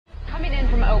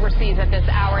overseas at this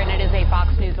hour, and it is a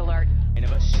Fox News alert. And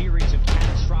of a series of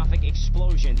catastrophic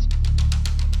explosions.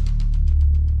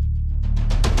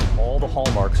 All the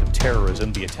hallmarks of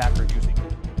terrorism, the attacker using...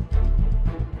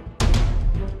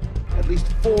 At least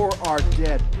 4 are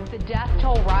dead. The death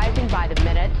toll rising by the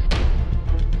minute.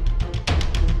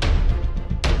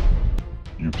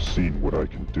 You've seen what I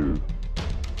can do.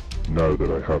 Now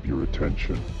that I have your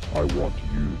attention, I want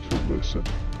you to listen.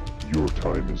 Your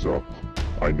time is up.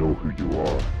 I know who you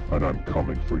are, and I'm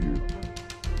coming for you.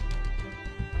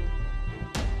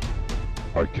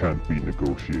 I can't be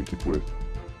negotiated with.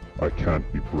 I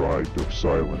can't be bribed or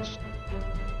silenced.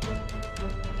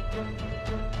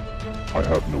 I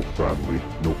have no family,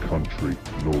 no country,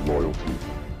 no loyalty.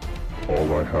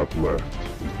 All I have left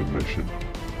is the mission.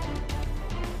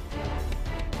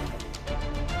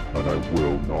 And I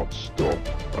will not stop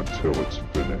until it's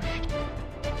finished.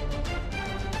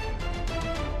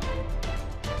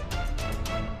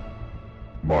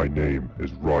 My name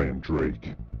is Ryan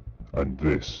Drake, and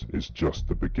this is just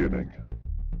the beginning.